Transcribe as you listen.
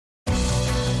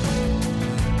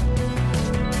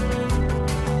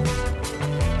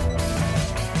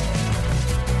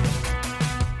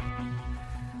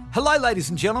Hello, ladies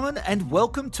and gentlemen, and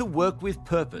welcome to Work with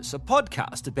Purpose, a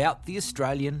podcast about the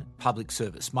Australian Public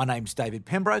Service. My name's David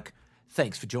Pembroke.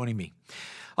 Thanks for joining me.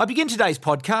 I begin today's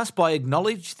podcast by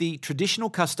acknowledging the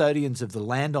traditional custodians of the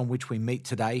land on which we meet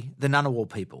today, the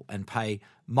Ngunnawal people, and pay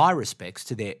my respects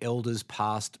to their elders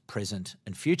past, present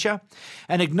and future,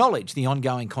 and acknowledge the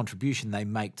ongoing contribution they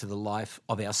make to the life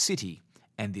of our city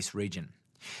and this region.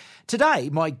 Today,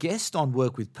 my guest on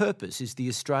Work with Purpose is the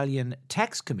Australian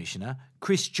Tax Commissioner,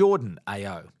 Chris Jordan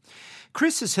AO.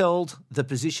 Chris has held the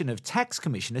position of Tax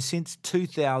Commissioner since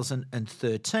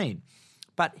 2013,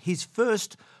 but his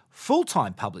first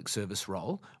full-time public service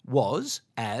role was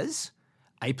as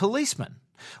a policeman.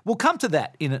 We'll come to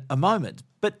that in a moment,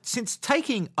 but since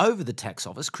taking over the tax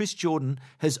office, Chris Jordan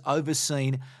has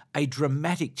overseen a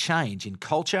dramatic change in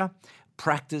culture,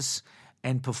 practice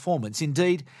and performance.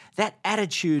 Indeed, that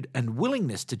attitude and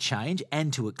willingness to change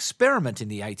and to experiment in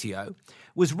the ATO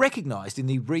was recognised in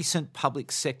the recent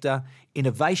Public Sector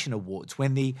Innovation Awards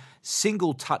when the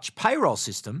Single Touch Payroll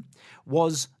System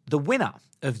was the winner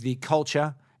of the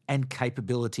Culture and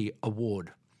Capability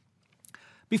Award.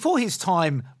 Before his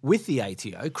time with the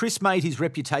ATO, Chris made his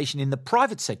reputation in the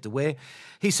private sector where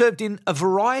he served in a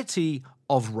variety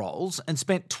of roles and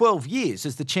spent 12 years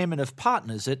as the chairman of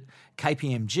partners at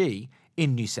KPMG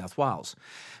in New South Wales.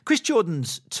 Chris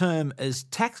Jordan's term as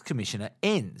Tax Commissioner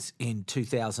ends in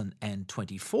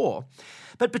 2024,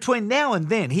 but between now and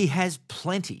then he has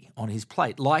plenty on his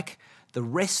plate, like the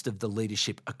rest of the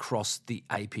leadership across the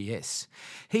APS.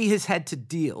 He has had to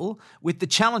deal with the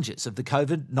challenges of the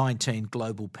COVID-19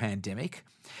 global pandemic,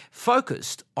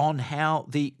 focused on how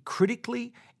the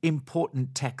critically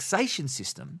important taxation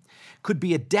system could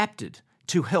be adapted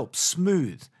to help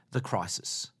smooth the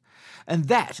crisis. And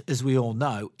that, as we all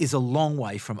know, is a long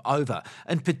way from over,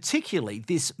 and particularly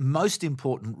this most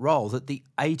important role that the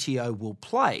ATO will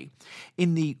play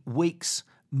in the weeks,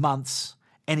 months,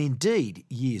 and indeed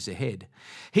years ahead.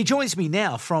 He joins me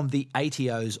now from the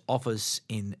ATO's office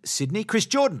in Sydney. Chris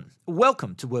Jordan,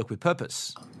 welcome to Work with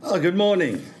Purpose. Oh, good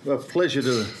morning. A pleasure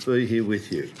to be here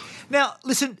with you. Now,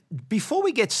 listen, before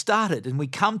we get started and we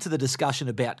come to the discussion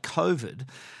about COVID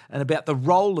and about the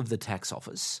role of the tax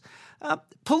office,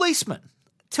 policeman,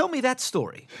 tell me that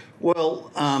story. Well,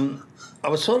 I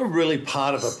was sort of really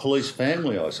part of a police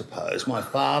family, I suppose. My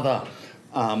father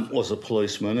was a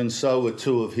policeman, and so were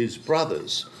two of his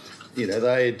brothers. You know,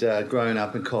 they'd grown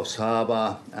up in Coffs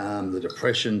Harbour, the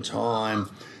Depression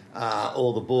time.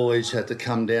 All the boys had to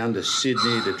come down to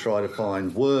Sydney to try to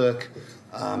find work.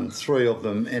 Three of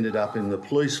them ended up in the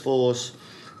police force.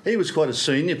 He was quite a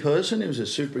senior person. He was a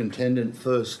superintendent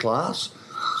first class,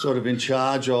 sort of in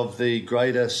charge of the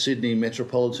greater Sydney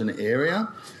metropolitan area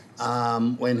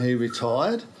when he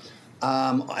retired.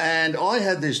 And I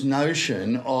had this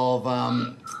notion of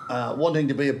wanting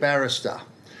to be a barrister.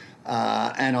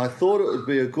 And I thought it would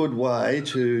be a good way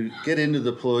to get into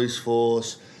the police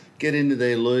force, get into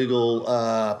their legal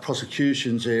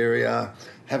prosecutions area,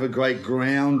 have a great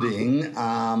grounding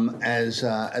as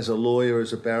a lawyer,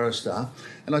 as a barrister.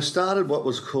 And I started what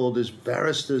was called this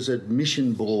Barristers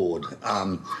Admission Board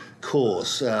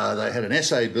course. They had an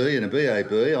SAB and a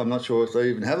BAB. I'm not sure if they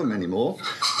even have them anymore.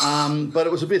 But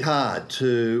it was a bit hard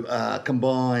to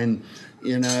combine,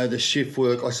 you know, the shift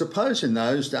work. I suppose in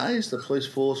those days the police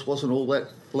force wasn't all that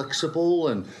flexible,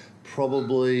 and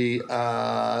probably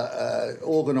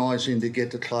organising to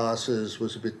get to classes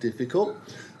was a bit difficult.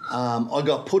 I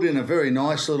got put in a very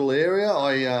nice little area.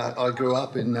 I grew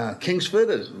up in Kingsford,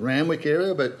 a Randwick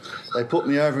area, but they put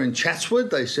me over in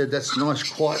Chatswood. They said that's a nice,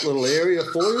 quiet little area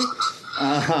for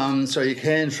you, so you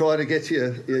can try to get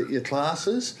your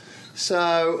classes.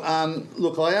 So,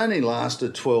 look, I only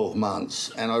lasted 12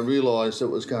 months, and I realised it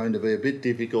was going to be a bit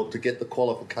difficult to get the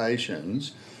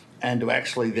qualifications and to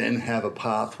actually then have a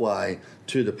pathway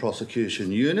to the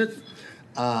prosecution unit.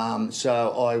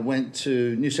 So I went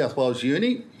to New South Wales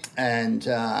Uni and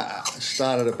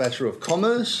started a Bachelor of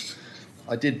Commerce.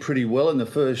 I did pretty well in the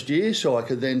first year, so I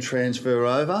could then transfer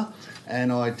over,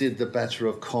 and I did the Bachelor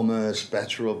of Commerce,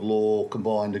 Bachelor of Law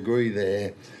combined degree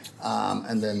there,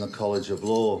 and then the College of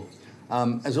Law.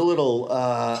 As a little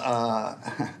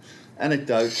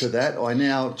anecdote to that, I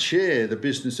now chair the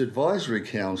Business Advisory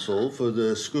Council for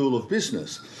the School of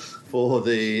Business for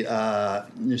the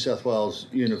New South Wales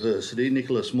University.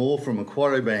 Nicholas Moore from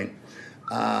Macquarie Bank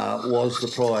was the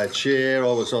prior chair.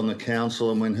 I was on the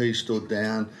council, and when he stood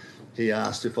down, he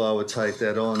asked if I would take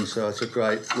that on. So it's a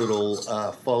great little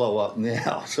follow-up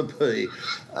now to be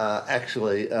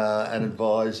actually an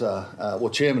advisor,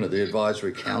 chairman of the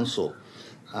Advisory Council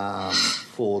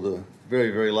for the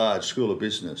very, very large School of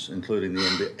Business, including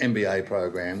the MBA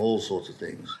program, all sorts of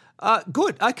things.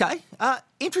 Good, okay.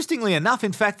 Interestingly enough,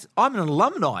 in fact, I'm an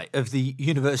alumni of the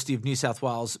University of New South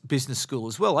Wales Business School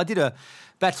as well. I did a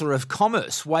Bachelor of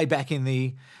Commerce way back in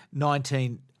the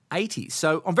 1980s.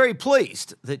 So I'm very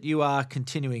pleased that you are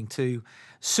continuing to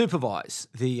supervise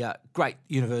the great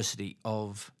University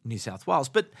of New South Wales.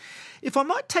 But if I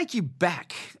might take you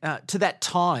back to that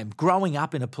time growing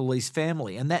up in a police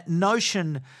family and that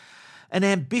notion, an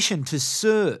ambition to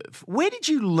serve, where did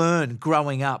you learn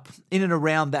growing up in and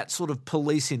around that sort of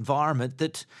police environment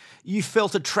that you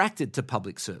felt attracted to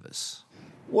public service?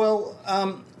 Well,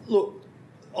 look,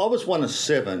 I was one of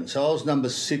seven, so I was number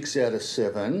 6 out of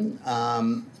 7.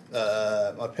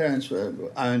 My parents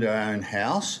owned our own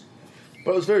house,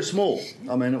 but it was very small.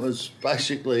 I mean, it was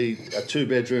basically a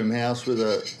 2-bedroom house with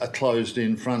a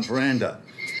closed-in front veranda.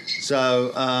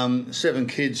 So 7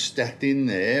 kids stacked in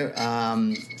there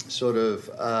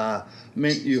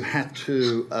meant you had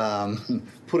to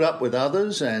put up with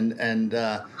others and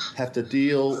have to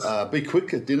deal, be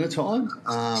quick at dinner time.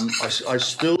 I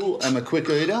still am a quick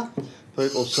eater.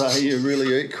 People say you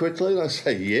really eat quickly. I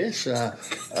say yes,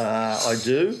 I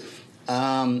do.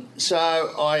 So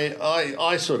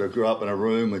I sort of grew up in a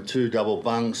room with 2 double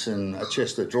bunks and a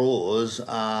chest of drawers,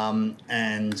 and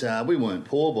we weren't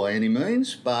poor by any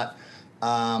means, but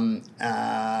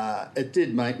it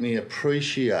did make me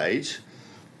appreciate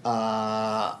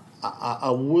a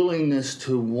willingness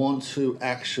to want to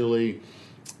actually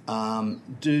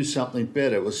do something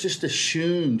better. It was just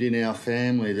assumed in our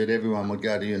family that everyone would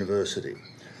go to university.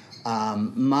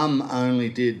 Mum only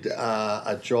did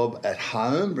a job at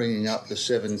home, bringing up the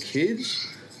 7 kids,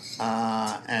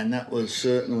 and that was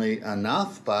certainly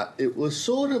enough, but it was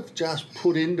sort of just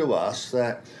put into us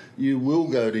that you will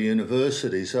go to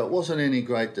university, so it wasn't any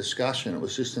great discussion. It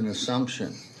was just an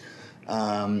assumption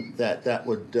that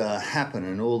would happen,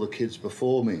 and all the kids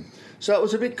before me. So it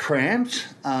was a bit cramped.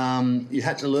 You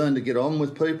had to learn to get on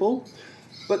with people.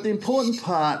 But the important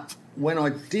part, when I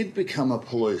did become a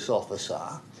police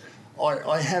officer,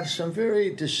 I have some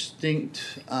very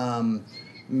distinct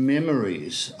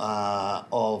memories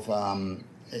of,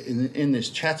 in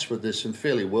this Chatswood, there's some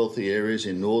fairly wealthy areas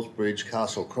in Northbridge,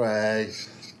 Castle Crag,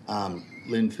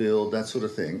 Linfield, that sort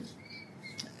of thing.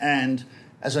 And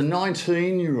as a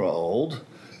 19-year-old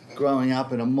growing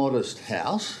up in a modest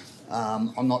house,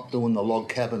 I'm not doing the log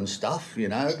cabin stuff, but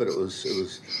it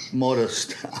was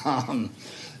modest.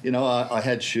 I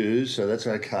had shoes, so that's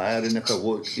okay. I didn't have to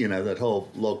work, that whole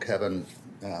log cabin.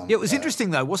 It was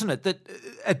interesting, though, wasn't it, that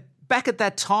back at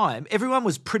that time, everyone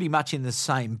was pretty much in the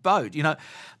same boat.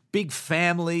 Big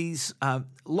families.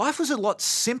 Life was a lot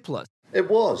simpler. It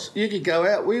was. You could go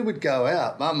out. We would go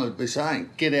out. Mum would be saying,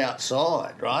 get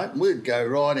outside, right? We'd go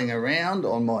riding around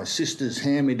on my sister's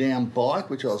hand-me-down bike,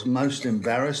 which I was most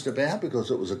embarrassed about because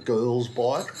it was a girl's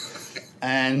bike.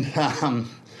 And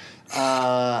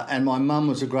my mum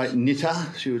was a great knitter.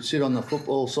 She would sit on the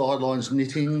football sidelines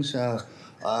knitting. So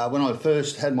when I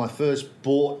first had my first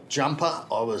bought jumper,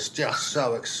 I was just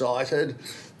so excited.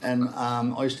 And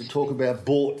I used to talk about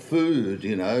bought food,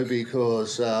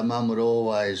 because Mum would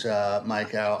always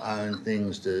make our own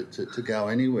things to go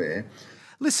anywhere.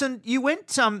 Listen, you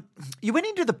went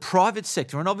into the private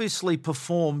sector and obviously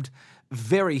performed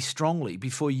very strongly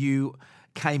before you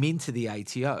came into the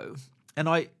ATO. And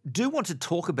I do want to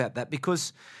talk about that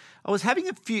because I was having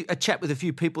a chat with a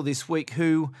few people this week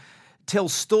who tell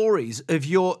stories of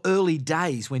your early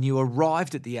days when you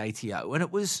arrived at the ATO, and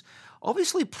it was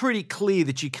obviously pretty clear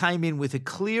that you came in with a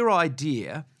clear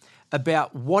idea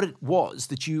about what it was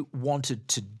that you wanted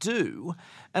to do.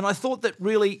 And I thought that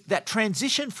really that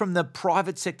transition from the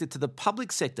private sector to the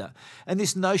public sector and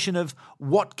this notion of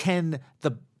what can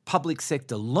the public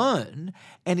sector learn,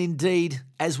 and indeed,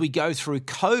 as we go through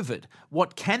COVID,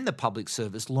 what can the public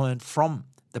service learn from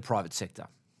the private sector?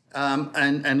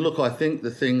 And look, I think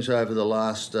the things over the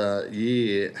last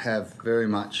year have very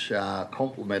much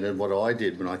complemented what I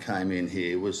did when I came in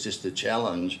here, was just to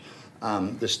challenge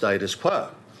the status quo.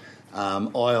 I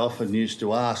often used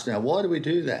to ask, now, why do we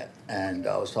do that? And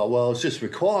I was told, well, it's just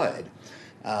required.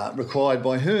 Required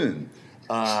by whom?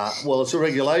 Well, it's a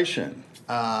regulation.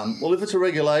 Well, if it's a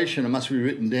regulation, it must be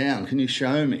written down. Can you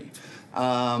show me?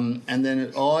 And then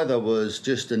it either was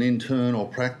just an internal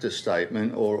practice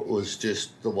statement or it was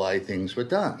just the way things were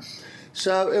done.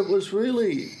 So it was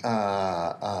really,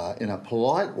 in a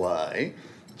polite way,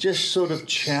 just sort of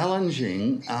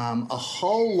challenging a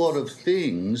whole lot of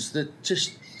things that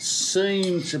just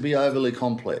seemed to be overly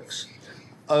complex,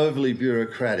 overly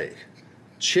bureaucratic,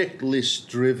 checklist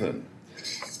driven.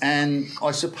 And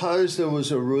I suppose there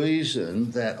was a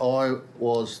reason that I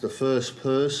was the first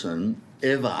person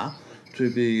ever to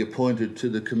be appointed to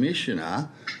the commissioner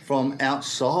from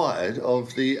outside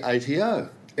of the ATO.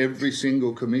 Every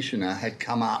single commissioner had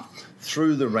come up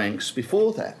through the ranks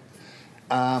before that.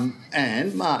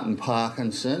 And Martin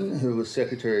Parkinson, who was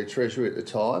Secretary-Treasury at the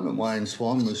time, and Wayne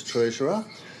Swan was Treasurer,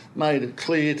 made it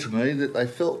clear to me that they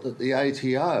felt that the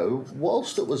ATO,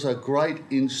 whilst it was a great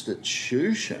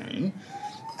institution,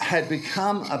 had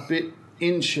become a bit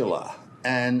insular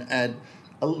and a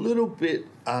little bit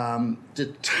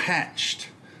detached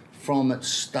from its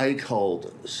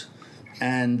stakeholders,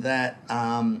 and that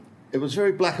it was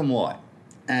very black and white.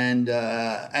 And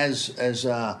as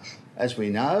we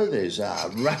know, there's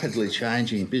rapidly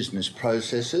changing business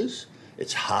processes.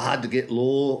 It's hard to get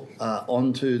law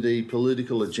onto the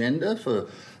political agenda for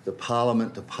the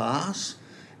Parliament to pass.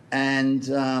 And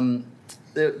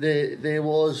there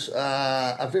was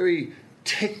a very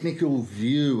technical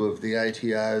view of the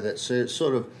ATO that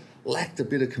sort of lacked a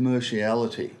bit of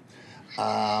commerciality,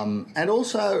 and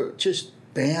also just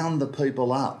bound the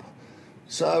people up.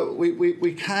 So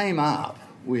we came up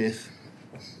with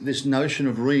this notion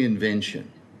of reinvention.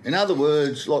 In other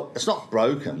words, look, it's not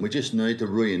broken, we just need to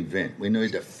reinvent. We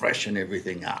need to freshen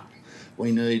everything up.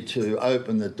 We need to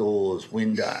open the doors,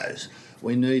 windows.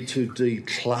 We need to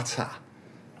declutter.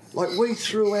 Like, we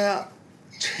threw out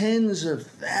tens of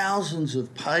thousands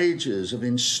of pages of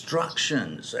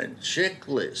instructions and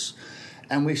checklists,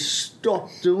 and we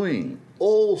stopped doing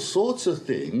all sorts of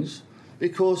things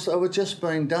because they were just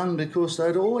being done because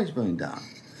they'd always been done.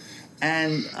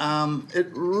 And it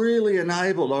really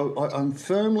enabled, I'm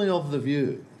firmly of the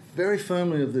view, very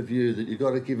firmly of the view, that you've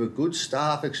got to give a good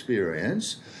staff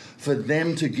experience for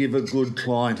them to give a good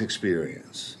client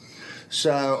experience.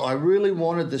 So I really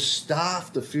wanted the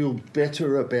staff to feel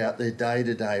better about their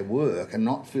day-to-day work and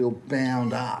not feel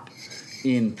bound up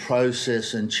in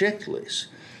process and checklists.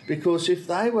 Because if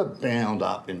they were bound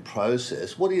up in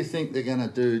process, what do you think they're going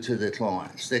to do to their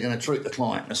clients? They're going to treat the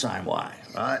client the same way,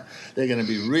 right? They're going to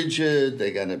be rigid,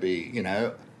 they're going to be,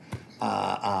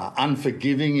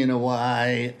 unforgiving in a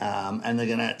way, and they're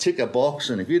going to tick a box,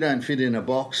 and if you don't fit in a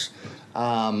box,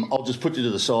 I'll just put you to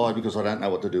the side because I don't know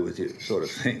what to do with you, sort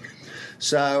of thing.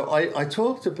 So I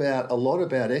talked a lot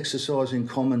about exercising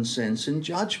common sense and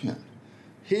judgment.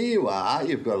 Here you are,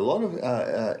 you've got a lot of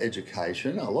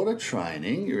education, a lot of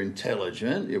training, you're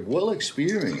intelligent, you're well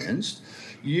experienced.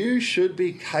 You should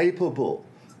be capable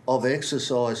of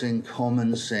exercising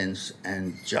common sense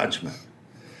and judgment.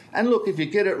 And look, if you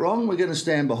get it wrong, we're going to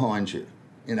stand behind you.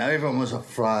 You know, everyone was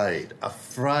afraid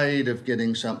of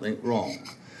getting something wrong.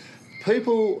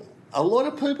 A lot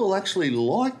of people actually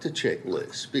liked the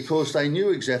checklist because they knew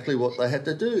exactly what they had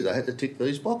to do. They had to tick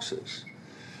these boxes.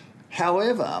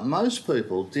 However, most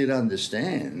people did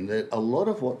understand that a lot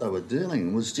of what they were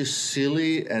doing was just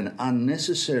silly and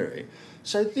unnecessary.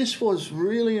 So this was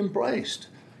really embraced.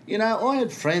 You know, I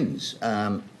had friends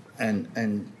and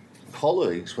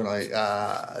colleagues when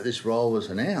this role was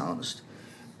announced.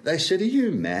 They said, "Are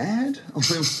you mad? I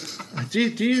mean,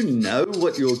 do you know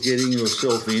what you're getting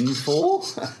yourself in for?"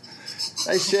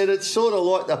 They said, "It's sort of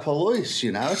like the police,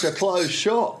 you know, it's a closed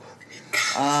shop.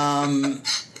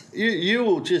 You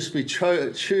will just be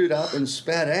chewed up and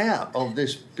spat out of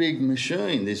this big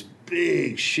machine, this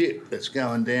big ship that's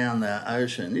going down the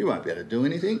ocean. You won't be able to do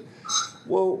anything."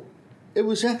 Well, it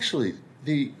was actually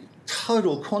the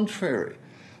total contrary.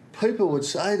 People would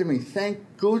say to me, "Thank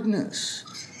goodness,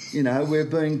 you know, we're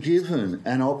being given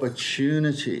an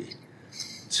opportunity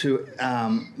to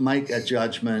make a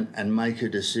judgment and make a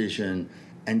decision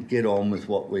and get on with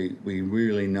what we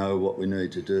really know what we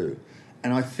need to do."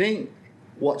 And I think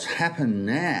what's happened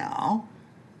now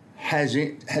has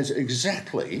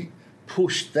exactly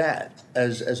pushed that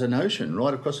as a notion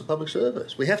right across the public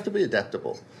service. We have to be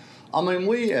adaptable. I mean,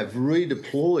 we have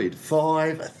redeployed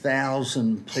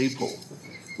 5,000 people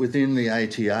within the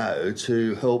ATO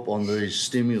to help on these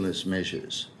stimulus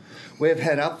measures. We've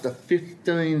had up to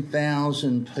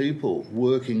 15,000 people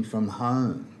working from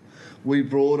home. We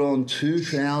brought on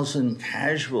 2,000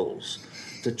 casuals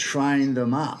to train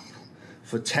them up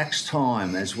for tax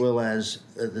time as well as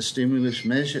the stimulus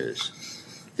measures.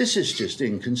 This is just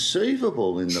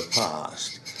inconceivable in the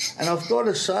past. And I've got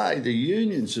to say, the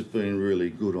unions have been really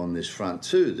good on this front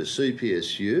too. The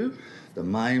CPSU, the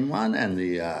main one, and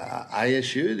the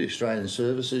ASU, the Australian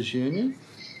Services Union.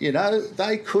 You know,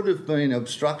 they could have been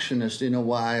obstructionist in a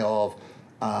way of,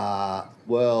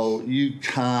 well, you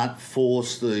can't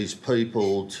force these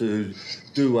people to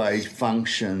do a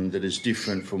function that is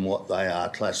different from what they are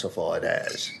classified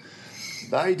as.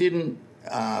 They didn't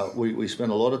we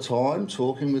spent a lot of time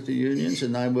talking with the unions,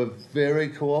 and they were very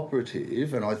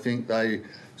cooperative, and I think they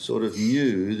sort of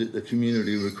knew that the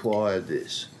community required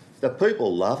this. The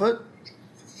people love it.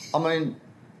 I mean,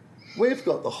 we've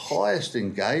got the highest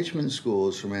engagement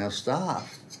scores from our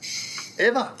staff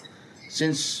ever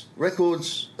since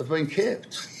records have been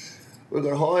kept. We've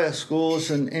got higher scores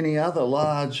than any other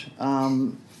large,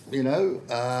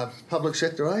 public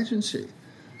sector agency.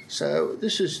 So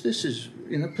this is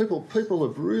people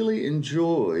have really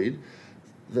enjoyed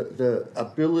the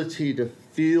ability to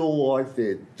feel like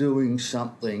they're doing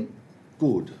something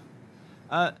good.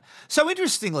 So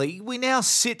interestingly, we now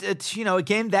sit at,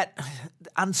 again, that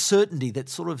uncertainty that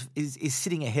sort of is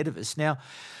sitting ahead of us. Now,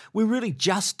 we really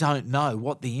just don't know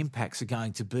what the impacts are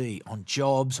going to be on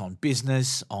jobs, on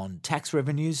business, on tax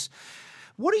revenues.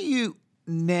 What are you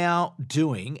now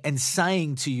doing and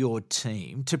saying to your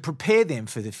team to prepare them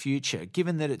for the future,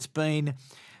 given that it's been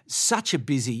such a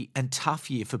busy and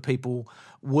tough year for people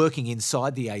working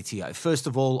inside the ATO? First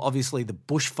of all, obviously the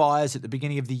bushfires at the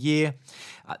beginning of the year,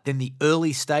 then the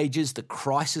early stages, the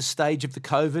crisis stage of the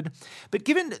COVID. But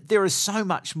given that there is so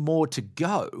much more to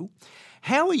go,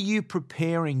 how are you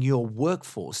preparing your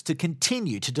workforce to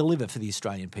continue to deliver for the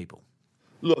Australian people?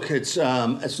 Look, it's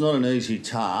not an easy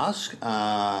task,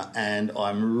 and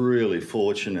I'm really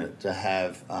fortunate to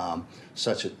have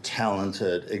such a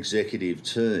talented executive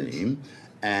team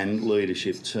and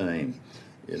leadership team.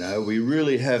 We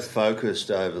really have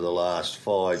focused over the last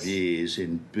 5 years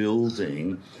in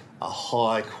building a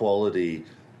high quality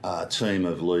team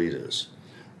of leaders,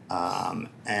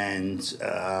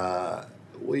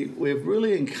 we've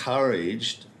really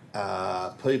encouraged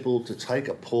people to take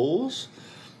a pause,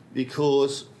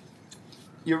 because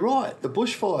you're right, the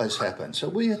bushfires happened, so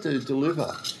we had to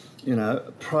deliver,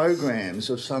 programs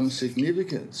of some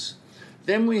significance.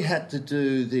 Then we had to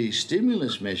do the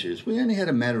stimulus measures. We only had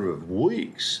a matter of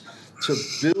weeks to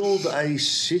build a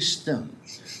system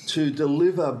to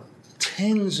deliver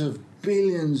tens of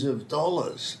billions of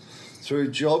dollars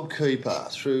through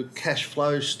JobKeeper, through cash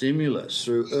flow stimulus,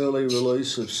 through early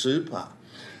release of super.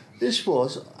 This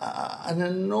was an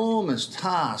enormous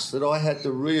task that I had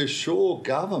to reassure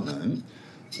government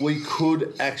we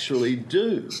could actually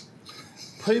do.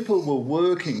 People were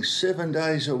working 7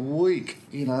 days a week,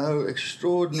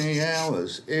 extraordinary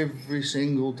hours every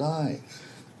single day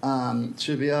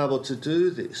to be able to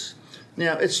do this.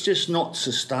 Now, it's just not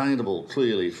sustainable,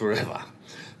 clearly, forever.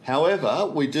 However,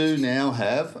 we do now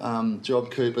have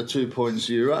JobKeeper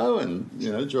 2.0 and,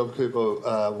 JobKeeper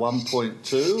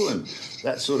 1.2 and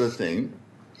that sort of thing.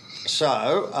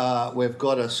 So we've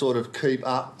got to sort of keep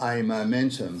up a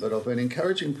momentum. But I've been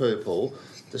encouraging people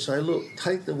to say, look,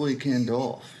 take the weekend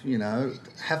off,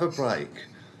 have a break.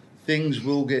 Things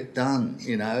will get done,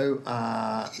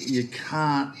 You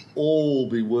can't all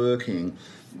be working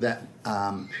that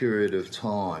period of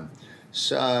time.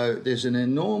 So there's an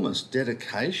enormous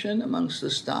dedication amongst the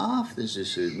staff. There's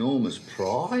this enormous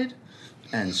pride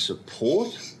and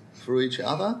support for each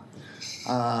other.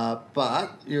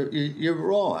 But you're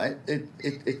right,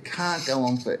 it can't go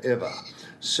on forever.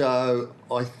 So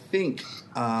I think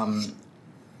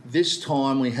this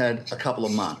time we had a couple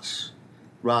of months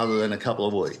rather than a couple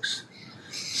of weeks.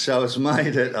 So it's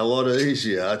made it a lot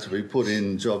easier to be put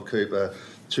in JobKeeper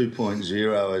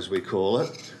 2.0, as we call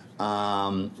it,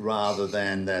 rather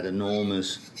than that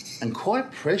enormous and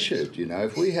quite pressured,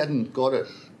 if we hadn't got it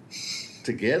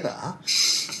together,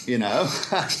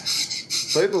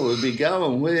 people would be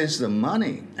going, where's the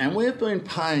money? And we've been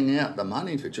paying out the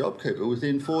money for JobKeeper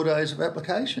within 4 days of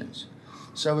applications.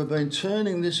 So we've been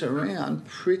turning this around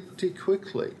pretty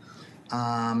quickly.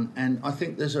 And I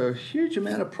think there's a huge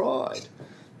amount of pride,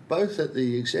 both at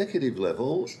the executive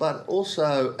level, but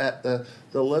also at the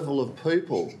level of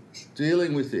people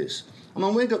dealing with this. I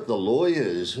mean, we've got the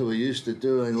lawyers who are used to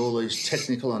doing all these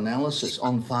technical analysis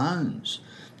on phones,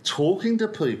 talking to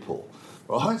people,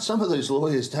 right? Some of these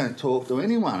lawyers don't talk to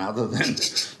anyone other than,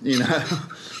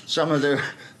 some of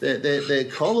their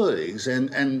colleagues,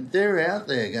 and they're out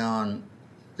there going,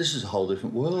 this is a whole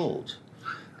different world.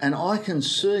 And I can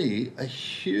see a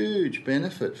huge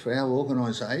benefit for our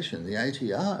organisation, the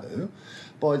ATO,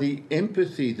 by the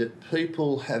empathy that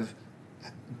people have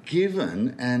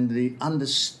given and the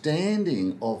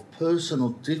understanding of personal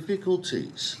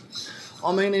difficulties.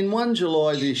 I mean, in 1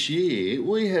 July this year,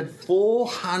 we had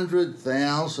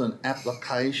 400,000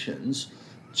 applications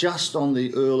just on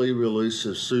the early release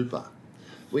of super.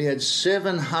 We had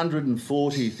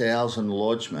 740,000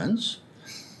 lodgements.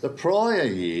 The prior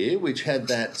year, which had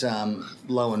that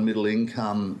low and middle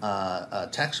income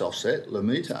tax offset,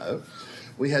 LMITO,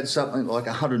 we had something like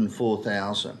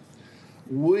 104,000.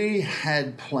 we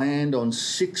had planned on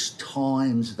 6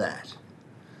 times that,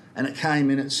 and it came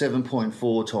in at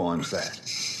 7.4 times that.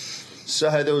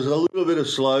 So there was a little bit of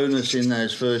slowness in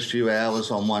those first few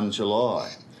hours on 1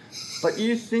 July. But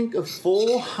you think of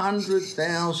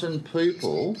 400,000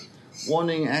 people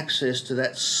wanting access to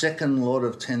that second lot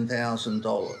of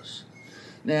 $10,000.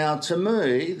 Now, to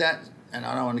me, that, and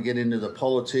I don't want to get into the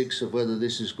politics of whether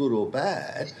this is good or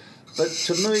bad, but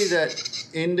to me that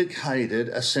indicated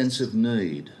a sense of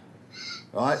need,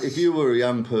 right? If you were a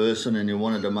young person and you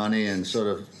wanted the money and sort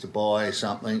of to buy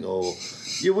something, or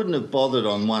you wouldn't have bothered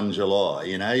on 1 July,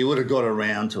 you know, you would have got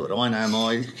around to it. I know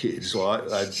my kids, right,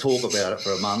 they'd talk about it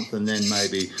for a month and then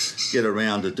maybe get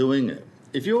around to doing it.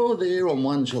 If you're there on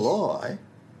 1 July,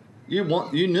 you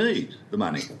need the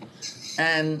money.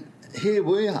 And here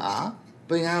we are,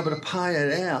 being able to pay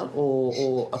it out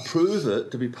or approve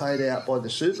it to be paid out by the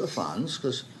super funds,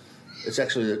 because it's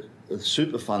actually the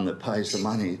super fund that pays the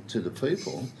money to the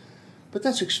people. But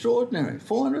that's extraordinary.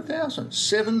 400,000,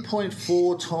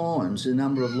 7.4 times the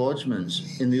number of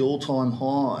lodgements in the all-time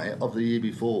high of the year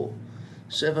before.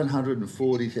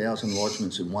 740,000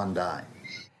 lodgements in one day.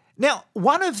 Now,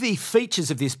 one of the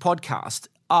features of this podcast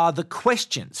are the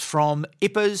questions from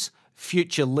IPA's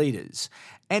future leaders.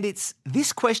 And it's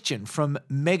this question from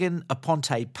Megan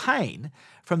Aponte-Payne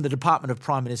from the Department of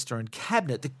Prime Minister and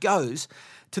Cabinet that goes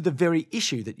to the very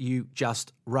issue that you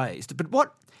just raised. But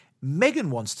what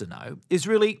Megan wants to know is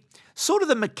really sort of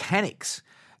the mechanics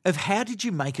of how did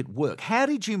you make it work? How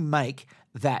did you make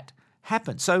that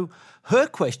happen? So her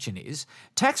question is,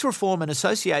 tax reform and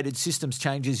associated systems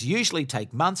changes usually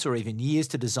take months or even years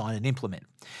to design and implement.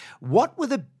 What were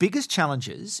the biggest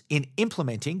challenges in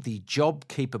implementing the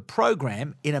JobKeeper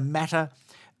program in a matter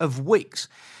of weeks?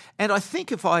 And I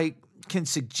think if I can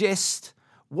suggest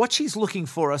what she's looking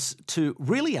for us to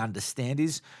really understand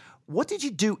is, what did you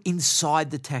do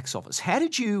inside the tax office? How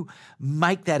did you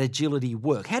make that agility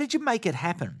work? How did you make it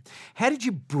happen? How did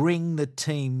you bring the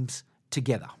teams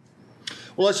together?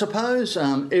 Well, I suppose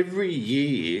every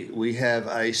year we have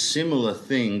a similar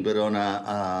thing, but on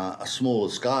a smaller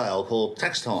scale, called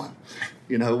tax time.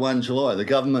 You know, 1 July, the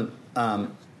government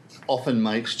often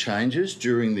makes changes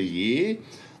during the year,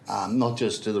 not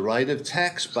just to the rate of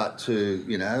tax, but to,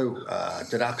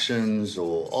 deductions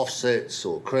or offsets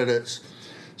or credits.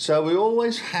 So we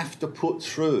always have to put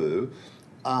through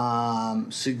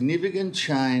significant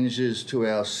changes to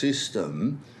our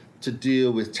system to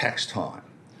deal with tax time.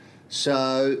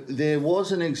 So there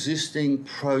was an existing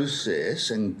process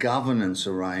and governance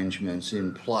arrangements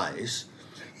in place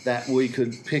that we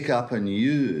could pick up and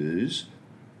use,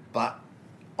 but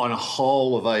on a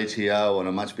whole of ATO on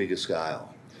a much bigger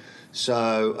scale.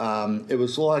 So it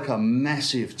was like a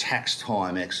massive tax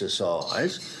time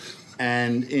exercise.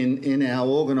 And in our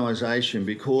organisation,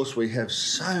 because we have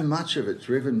so much of it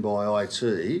driven by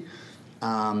IT,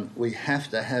 we have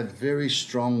to have very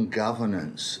strong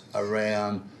governance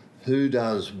around who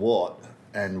does what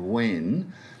and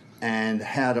when and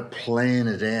how to plan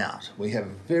it out. We have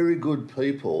very good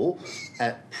people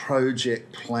at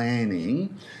project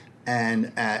planning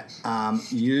and at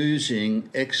using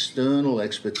external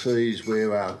expertise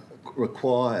where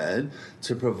required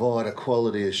to provide a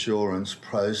quality assurance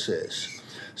process.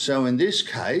 So in this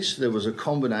case, there was a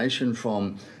combination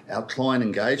from our client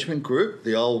engagement group,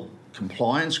 the old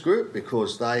compliance group,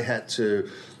 because they had to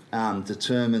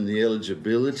determine the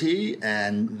eligibility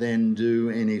and then do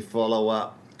any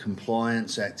follow-up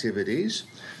compliance activities.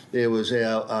 There was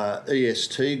our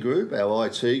EST group, our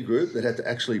IT group, that had to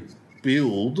actually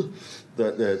build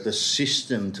the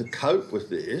system to cope with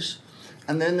this.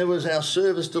 And then there was our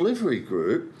service delivery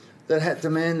group that had to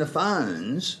man the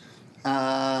phones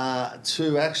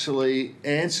to actually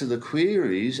answer the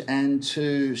queries and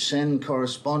to send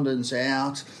correspondence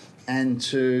out and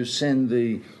to send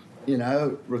the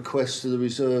requests to the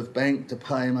Reserve Bank to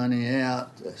pay money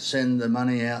out, send the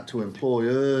money out to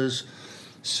employers.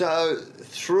 So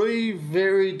 3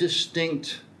 very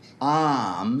distinct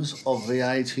arms of the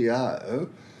ATO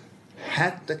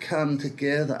had to come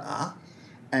together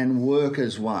and work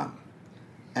as one.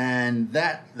 And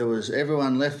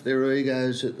everyone left their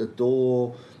egos at the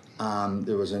door.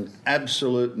 There was an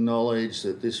absolute knowledge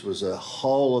that this was a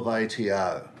whole of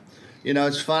ATO. You know,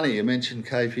 it's funny, you mentioned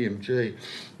KPMG.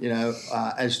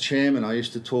 As chairman, I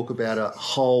used to talk about the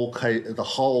whole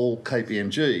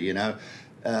KPMG,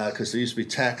 because there used to be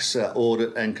tax,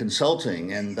 audit and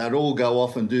consulting, and they'd all go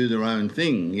off and do their own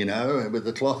thing, with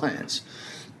the clients.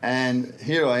 And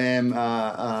here I am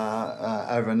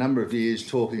over a number of years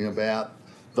talking about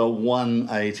the one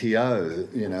ATO,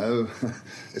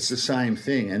 It's the same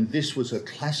thing. And this was a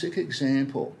classic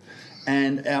example.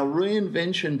 And our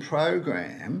reinvention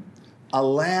program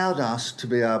allowed us to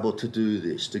be able to do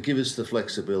this, to give us the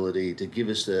flexibility, to give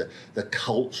us the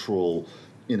cultural,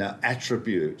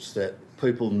 attributes that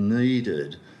people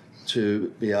needed to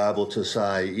be able to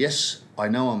say, yes, I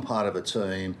know I'm part of a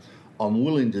team, I'm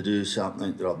willing to do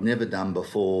something that I've never done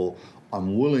before,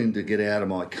 I'm willing to get out of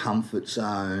my comfort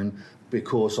zone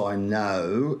because I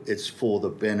know it's for the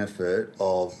benefit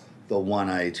of the one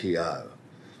ATO.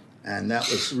 And that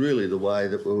was really the way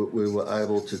that we were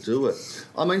able to do it.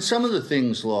 I mean, some of the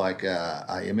things like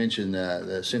you mentioned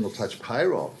the single touch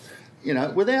payroll,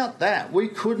 without that, we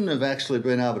couldn't have actually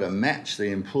been able to match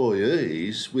the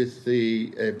employees with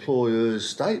the employer's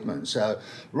statement. So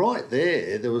right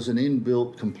there was an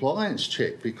inbuilt compliance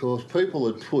check because people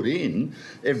had put in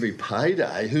every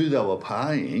payday who they were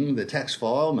paying, the tax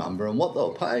file number and what they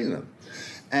were paying them.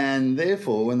 And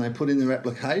therefore, when they put in their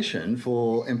application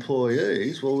for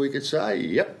employees, well, we could say,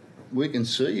 yep, we can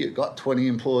see you've got 20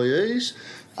 employees.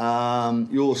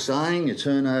 You're saying your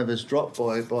turnover's dropped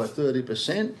by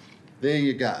 30%. There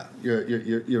you go.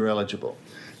 You're eligible.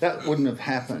 That wouldn't have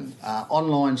happened.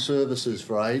 Online services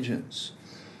for agents.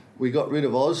 We got rid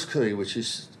of AusKey, which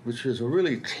is a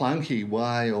really clunky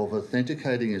way of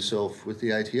authenticating yourself with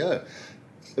the ATO.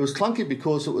 It was clunky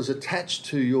because it was attached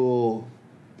to your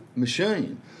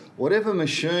machine. Whatever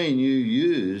machine you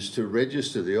use to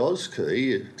register the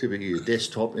AusKey, typically your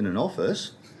desktop in an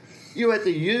office, you had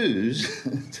to use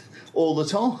all the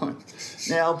time.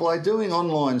 Now, by doing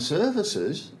online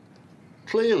services,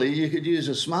 clearly you could use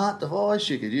a smart device,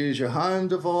 you could use your home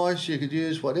device, you could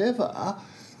use whatever.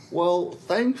 Well,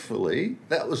 thankfully,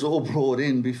 that was all brought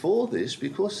in before this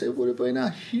because there would have been a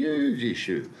huge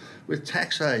issue with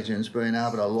tax agents being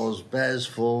able to lodge BAS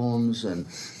forms and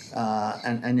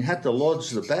you had to lodge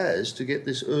the BAS to get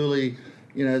this early,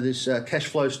 this cash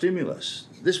flow stimulus.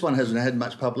 This one hasn't had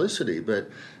much publicity, but,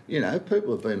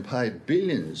 people have been paid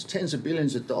billions, tens of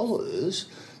billions of dollars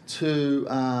to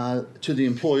the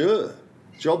employer.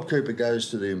 JobKeeper goes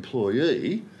to the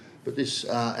employee, but this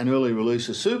an early release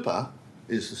of super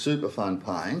is the super fund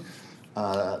paying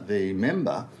the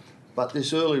member, but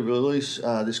this early release,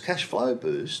 this cash flow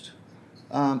boost,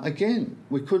 again,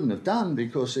 we couldn't have done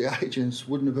because the agents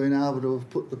wouldn't have been able to have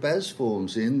put the BAS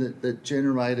forms in that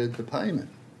generated the payment.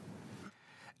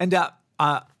 And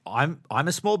I'm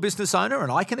a small business owner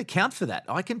and I can account for that.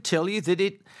 I can tell you that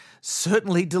it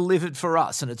certainly delivered for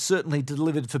us and it certainly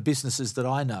delivered for businesses that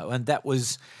I know, and that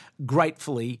was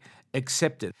gratefully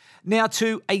accepted. Now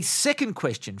to a second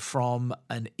question from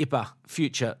an IPA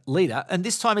future leader, and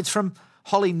this time it's from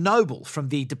Holly Noble from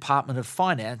the Department of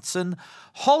Finance. And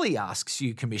Holly asks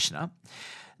you, Commissioner,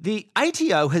 the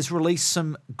ATO has released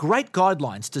some great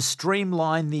guidelines to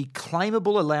streamline the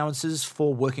claimable allowances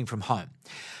for working from home.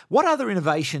 What other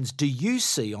innovations do you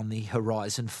see on the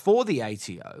horizon for the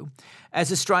ATO as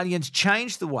Australians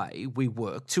change the way we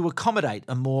work to accommodate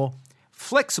a more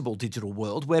flexible digital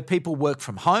world where people work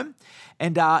from home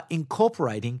and are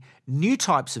incorporating new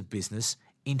types of business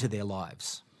into their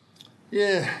lives?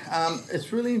 Yeah,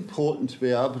 it's really important to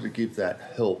be able to give that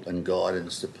help and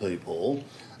guidance to people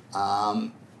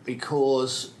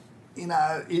because,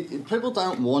 people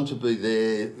don't want to be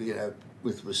there,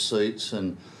 with receipts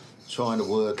and trying to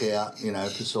work out,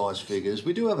 precise figures.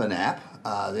 We do have an app,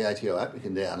 the ATO app you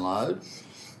can download,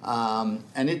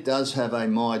 and it does have a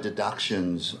My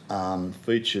Deductions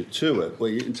feature to it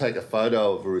where you can take a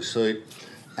photo of a receipt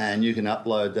and you can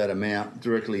upload that amount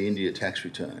directly into your tax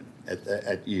return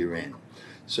at year end.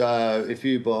 So if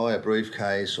you buy a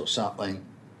briefcase or something,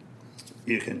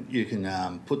 you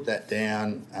can put that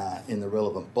down in the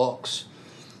relevant box,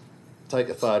 take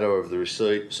a photo of the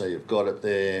receipt so you've got it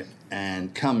there,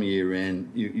 and come year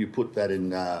end, you put that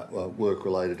in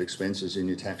work-related expenses in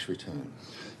your tax return.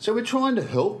 So we're trying to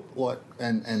help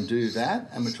and do that,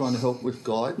 and we're trying to help with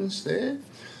guidance there.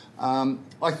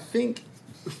 I think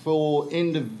for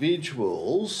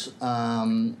individuals,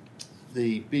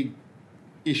 the big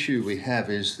issue we have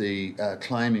is the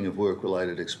claiming of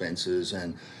work-related expenses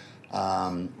and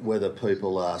whether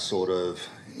people are sort of,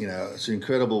 it's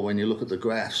incredible when you look at the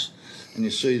graphs and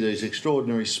you see these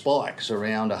extraordinary spikes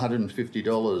around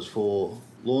 $150 for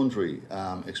laundry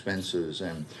expenses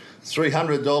and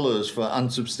 $300 for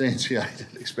unsubstantiated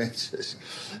expenses.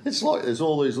 It's like there's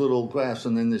all these little graphs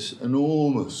and then this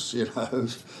enormous,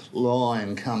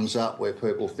 line comes up where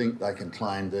people think they can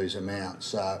claim these amounts.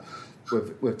 So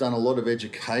we've done a lot of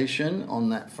education on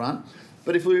that front.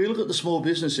 But if we look at the small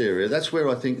business area, that's where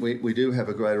I think we do have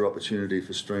a greater opportunity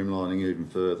for streamlining even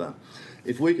further.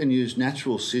 If we can use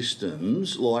natural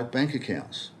systems like bank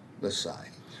accounts, let's say,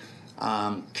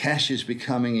 cash is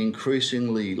becoming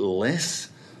increasingly less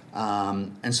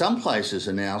And some places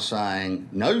are now saying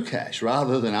no cash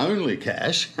rather than only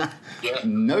cash.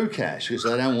 No cash, because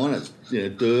they don't want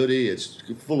it dirty, it's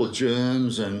full of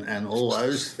germs and all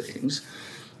those things.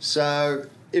 So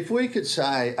if we could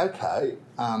say, okay,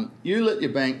 you let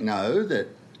your bank know that,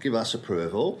 give us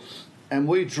approval, and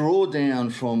we draw down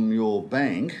from your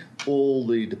bank all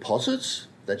the deposits,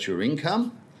 that's your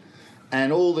income,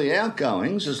 and all the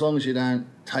outgoings, as long as you don't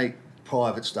take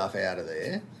private stuff out of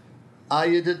there, are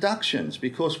your deductions.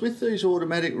 Because with these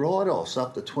automatic write-offs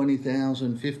up to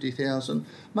 $20,000, $50,000,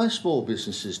 most small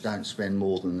businesses don't spend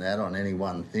more than that on any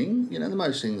one thing. The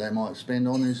most thing they might spend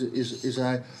on is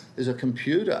a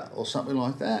computer or something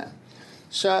like that.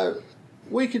 So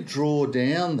we could draw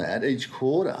down that each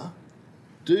quarter,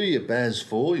 do your BAS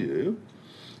for you,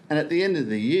 and at the end of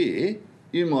the year,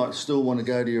 you might still want to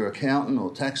go to your accountant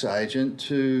or tax agent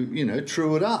to,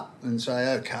 true it up and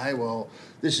say, okay, well,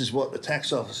 this is what the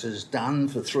tax office has done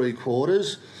for 3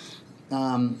 quarters.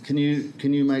 Can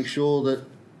you make sure that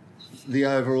the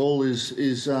overall is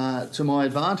to my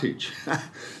advantage?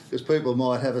 Because people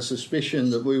might have a suspicion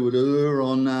that we would err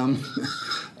on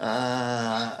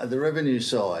the revenue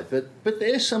side. But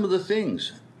there's some of the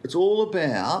things. It's all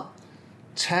about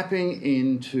tapping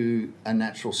into a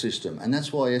natural system, and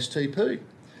that's why STP,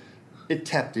 it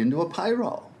tapped into a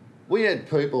payroll. We had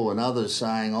people and others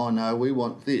saying, oh no, we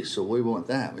want this or we want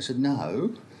that. We said,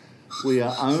 no, we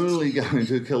are only going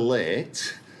to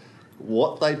collect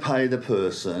what they pay the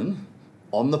person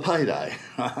on the payday,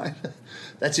 right?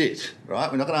 That's it,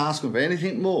 right? We're not going to ask them for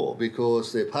anything more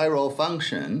because their payroll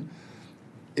function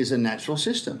is a natural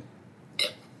system.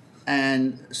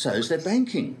 And so is their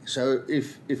banking. So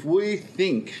if we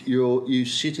think you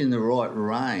sit in the right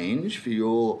range for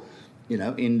your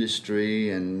industry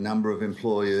and number of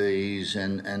employees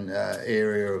and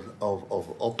area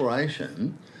of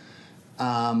operation,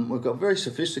 we've got very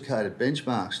sophisticated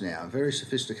benchmarks now, very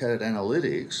sophisticated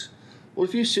analytics. Well,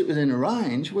 if you sit within a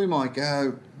range, we might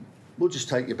go, we'll just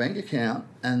take your bank account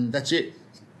and that's it.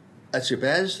 That's your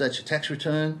BAS, that's your tax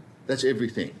return, that's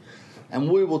everything. And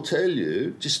we will tell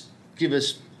you, just give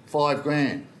us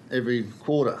 $5,000 every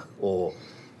quarter or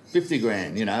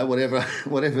 $50,000,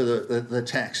 whatever the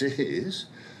tax is.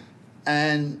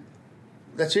 And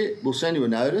that's it. We'll send you a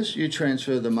notice, you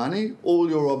transfer the money, all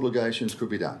your obligations could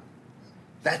be done.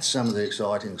 That's some of the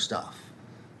exciting stuff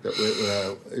that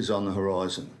is on the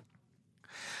horizon.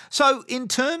 So in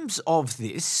terms of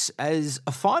this, as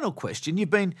a final question, you've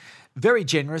been very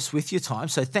generous with your time,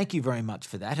 so thank you very much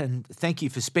for that, and thank you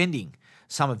for spending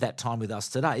some of that time with us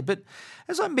today. But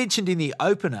as I mentioned in the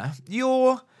opener,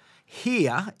 you're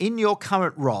here in your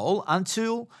current role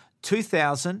until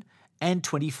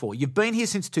 2024. You've been here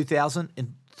since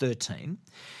 2013.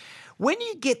 When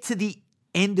you get to the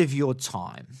end of your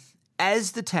time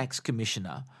as the Tax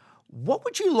Commissioner, what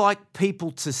would you like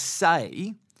people to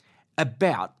say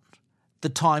about the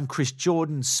time Chris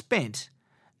Jordan spent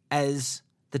as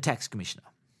the Tax Commissioner?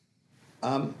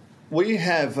 We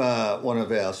have one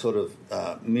of our sort of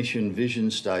mission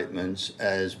vision statements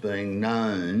as being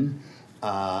known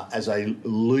as a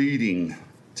leading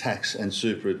tax and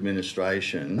super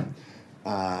administration,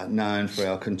 known for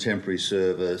our contemporary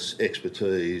service,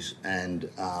 expertise and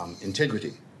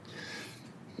integrity.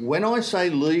 When I say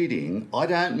leading, I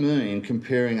don't mean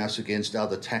comparing us against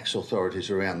other tax authorities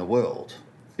around the world.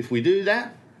 If we do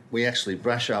that, we actually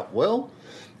brush up well.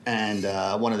 And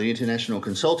one of the international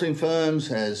consulting firms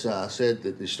has said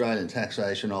that the Australian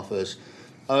Taxation Office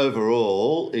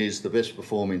overall is the best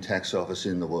performing tax office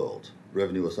in the world,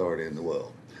 revenue authority in the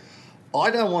world.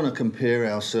 I don't want to compare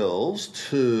ourselves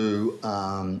to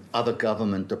other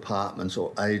government departments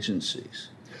or agencies.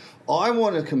 I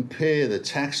want to compare the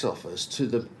tax office to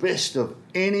the best of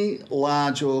any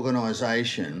large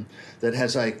organisation that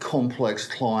has a complex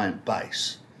client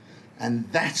base. And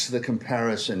that's the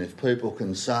comparison, if people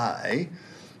can say,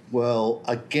 well,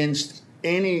 against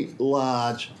any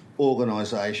large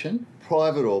organisation,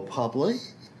 private or public,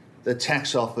 the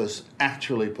tax office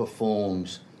actually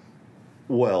performs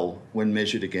well when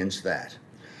measured against that.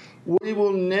 We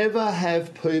will never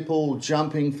have people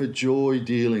jumping for joy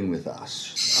dealing with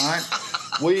us, right?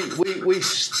 We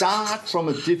start from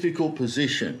a difficult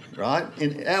position, right?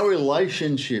 And our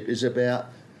relationship is about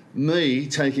me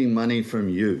taking money from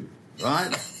you.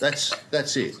 Right?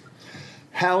 That's it.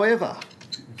 However,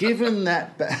 given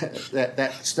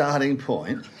that starting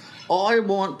point, I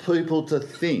want people to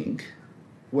think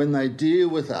when they deal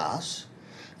with us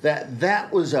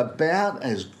that was about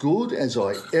as good as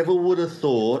I ever would have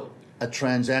thought a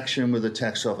transaction with the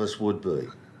tax office would be.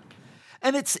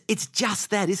 And it's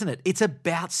just that, isn't it? It's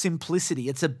about simplicity.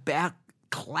 It's about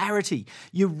clarity.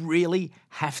 You really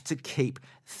have to keep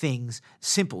things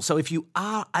simple. So if you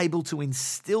are able to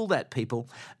instill that people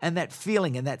and that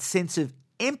feeling and that sense of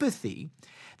empathy,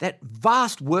 that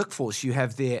vast workforce you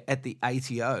have there at the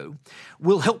ATO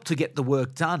will help to get the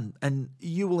work done, and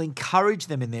you will encourage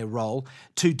them in their role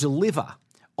to deliver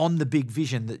on the big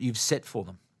vision that you've set for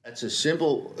them. It's as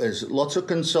simple as lots of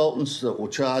consultants that will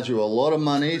charge you a lot of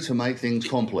money to make things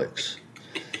complex.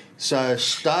 So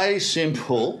stay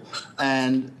simple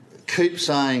and keep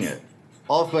saying it.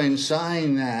 I've been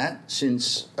saying that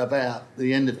since about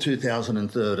the end of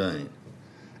 2013,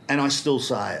 and I still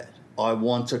say it. I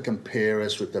want to compare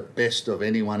us with the best of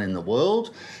anyone in the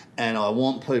world, and I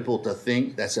want people to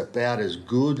think that's about as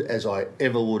good as I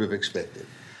ever would have expected.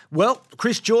 Well,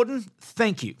 Chris Jordan,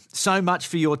 thank you so much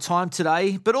for your time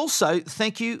today, but also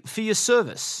thank you for your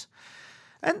service.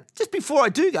 And just before I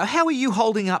do go, how are you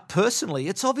holding up personally?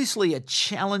 It's obviously a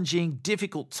challenging,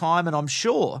 difficult time, and I'm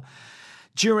sure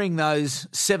during those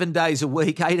 7 days a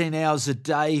week, 18 hours a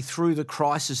day through the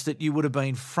crisis that you would have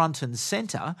been front and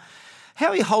centre. How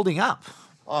are you holding up?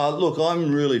 Look,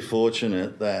 I'm really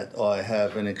fortunate that I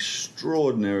have an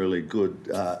extraordinarily good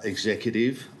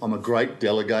executive. I'm a great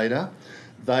delegator.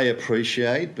 They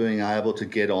appreciate being able to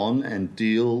get on and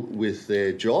deal with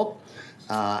their job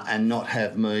and not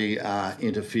have me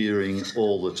interfering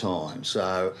all the time.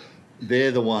 So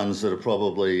they're the ones that are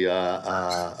probably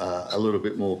a little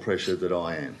bit more pressured than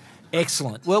I am.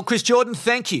 Excellent. Well, Chris Jordan,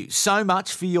 thank you so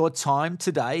much for your time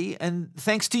today, and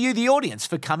thanks to you, the audience,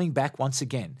 for coming back once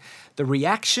again. The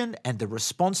reaction and the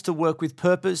response to Work with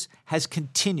Purpose has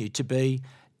continued to be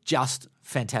just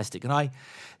fantastic. And I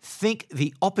think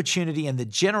the opportunity and the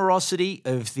generosity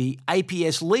of the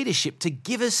APS leadership to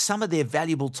give us some of their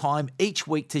valuable time each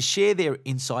week to share their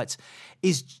insights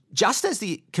is just as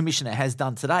the Commissioner has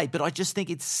done today, but I just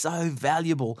think it's so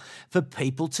valuable for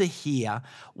people to hear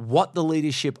what the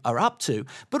leadership are up to,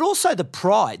 but also the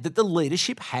pride that the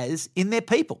leadership has in their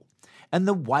people and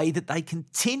the way that they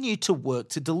continue to work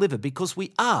to deliver, because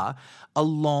we are a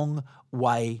long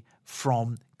way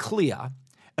from clear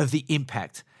of the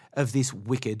impact of this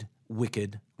wicked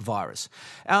virus.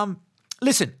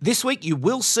 Listen, this week you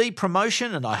will see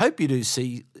promotion, and I hope you do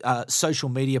see social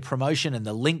media promotion and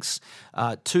the links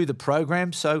to the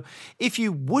program. So if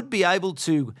you would be able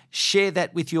to share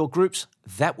that with your groups,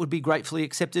 that would be gratefully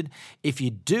accepted. If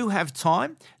you do have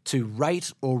time to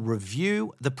rate or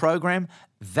review the program,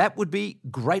 that would be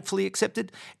gratefully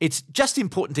accepted. It's just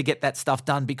important to get that stuff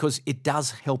done because it does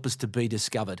help us to be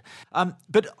discovered.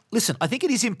 But listen, I think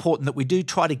it is important that we do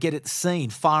try to get it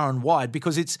seen far and wide,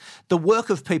 because it's the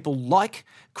work of people like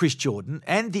Chris Jordan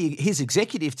and his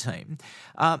executive team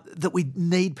that we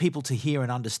need people to hear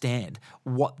and understand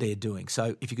what they're doing.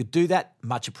 So if you could do that,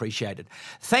 much appreciated.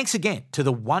 Thanks again to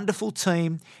the wonderful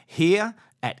team here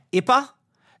at IPA,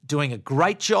 doing a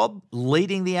great job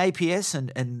leading the APS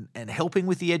and helping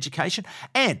with the education,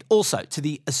 and also to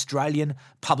the Australian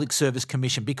Public Service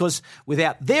Commission, because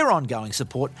without their ongoing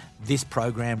support, this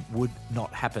program would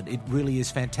not happen. It really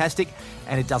is fantastic,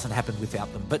 and it doesn't happen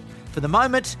without them. But for the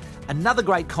moment, another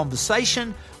great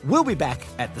conversation. We'll be back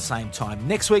at the same time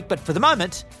next week, but for the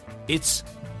moment, it's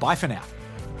bye for now.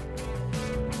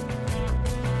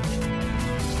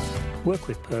 Work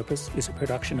with Purpose is a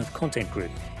production of Content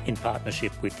Group in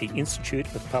partnership with the Institute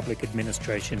of Public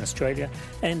Administration Australia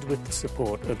and with the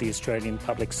support of the Australian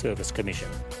Public Service Commission.